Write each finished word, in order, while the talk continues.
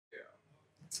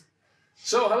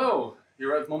So, hello,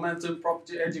 you're at Momentum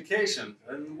Property Education.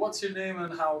 And what's your name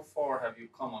and how far have you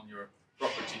come on your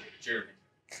property journey?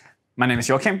 My name is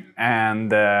Joakim,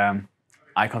 and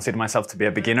I consider myself to be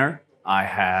a beginner. I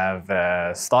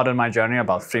have started my journey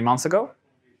about 3 months ago,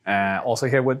 also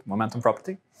here with Momentum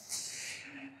Property.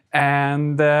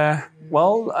 And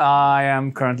well, I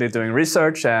am currently doing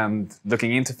research and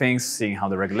looking into things, seeing how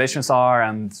the regulations are,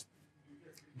 and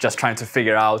just trying to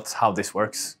figure out how this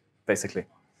works, basically.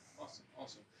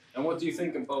 Awesome. And what do you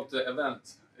think about the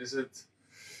event? Is it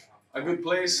a good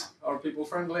place? Are people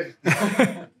friendly?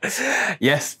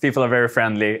 Yes, people are very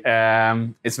friendly.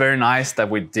 It's very nice that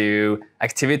we do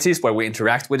activities where we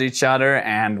interact with each other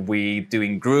and we do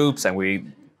in groups and we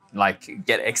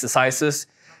get exercises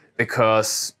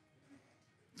because,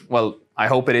 well, I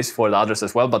hope it is for the others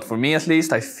as well, but for me at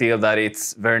least, I feel that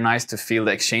it's very nice to feel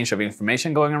the exchange of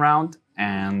information going around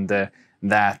and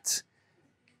that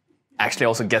actually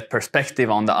also get perspective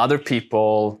on the other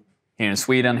people here in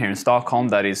Sweden, here in Stockholm,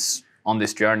 that is on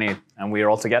this journey, and we are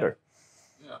all together.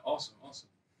 Yeah, awesome.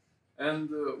 And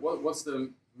what's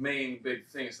the main big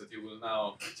things that you will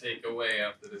now take away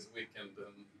after this weekend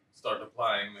and start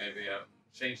applying? Maybe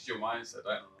changed your mindset,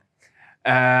 I don't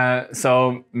know.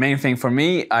 So main thing for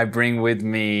me, I bring with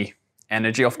me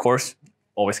energy, of course.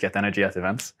 Always get energy at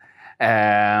events.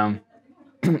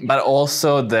 But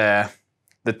also the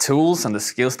tools and the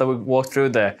skills that we walk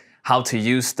through, how to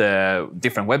use the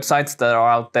different websites that are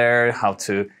out there, how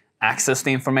to access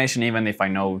the information. Even if I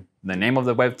know the name of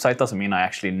the website doesn't mean I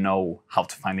actually know how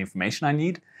to find the information I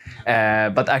need.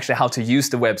 But actually how to use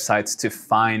the websites to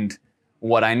find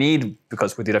what I need,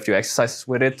 because we did a few exercises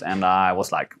with it and I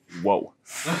was like, whoa.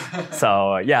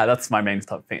 So yeah, that's my main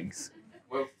top things.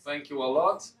 Well, thank you a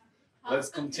lot. Let's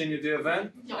continue the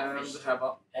event and have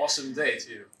an awesome day to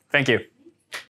you. Thank you.